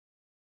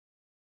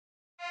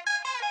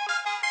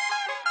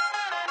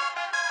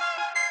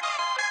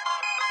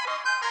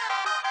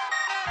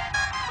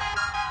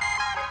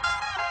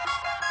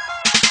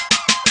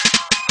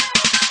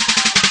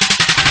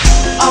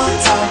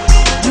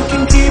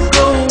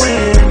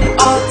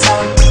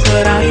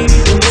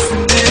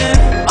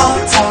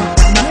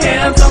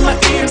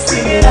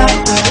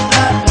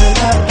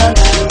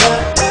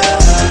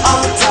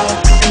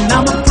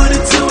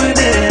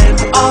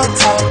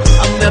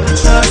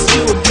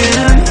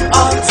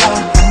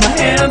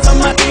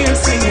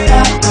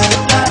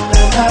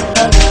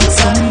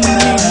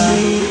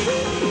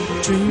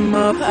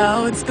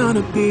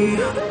wanna be.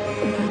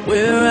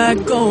 Where I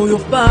go, you'll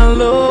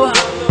follow.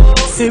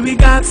 Say we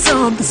got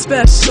something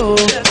special.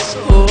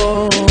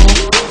 Oh,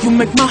 you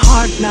make my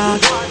heart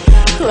knock,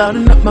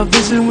 clouding up my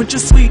vision with your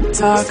sweet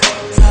talk.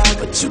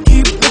 But you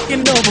keep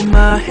looking over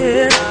my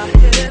head.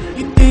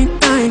 You think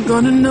I ain't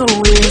gonna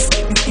notice,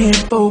 you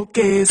can't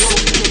focus.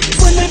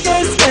 When they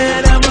first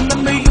met, I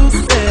remember you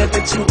said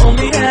that you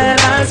only had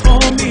eyes for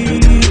me.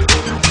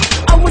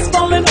 I was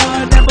falling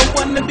hard, never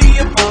wanted to be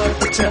apart,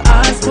 but your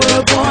eyes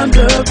were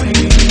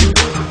wandering.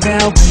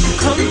 Now when you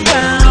come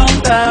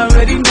round, I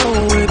already know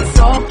it's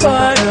all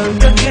part of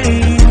the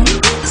game.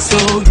 So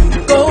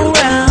you go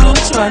round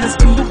trying to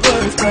spin the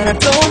words, but I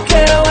don't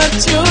care what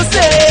you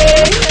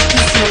say.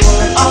 You say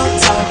all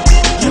talk,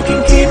 you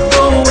can keep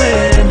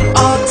going,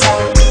 all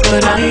talk,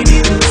 but I ain't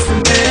even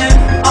listening.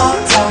 All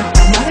talk,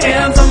 my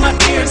hands on my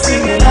ears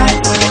singing la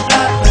la la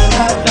la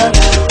la la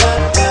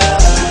la.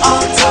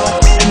 All talk,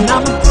 and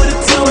I'ma put it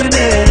to an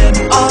end.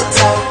 All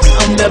talk,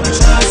 I'll never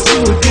trust you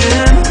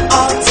again.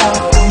 All talk,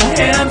 my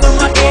hands on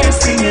my ears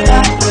singing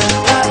la la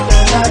la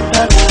la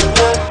la la.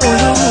 Oh,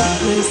 you're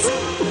hopeless.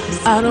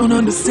 I don't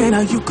understand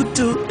how you could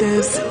do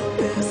this.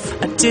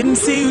 I didn't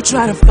see you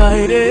try to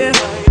fight it.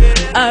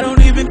 I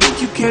don't even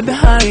think you cared to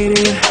hide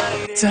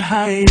it, to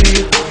hide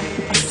it.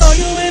 I saw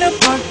you in a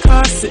parked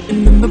car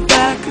sitting in the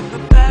back.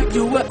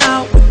 You were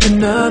out with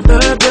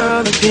another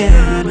girl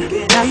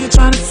again. Now you're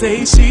trying to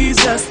say she's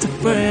just a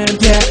friend.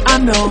 Yeah, I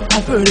know,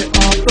 I've heard it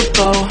all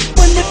before.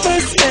 When you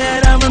first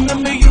met, I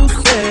remember you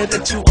said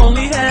that you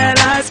only had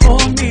eyes for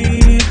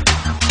me.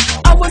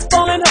 I was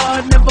falling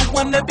hard, never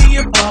wanted to be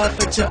apart,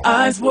 but your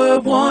eyes were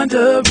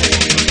wandering.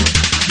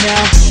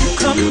 Now you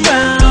come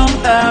round,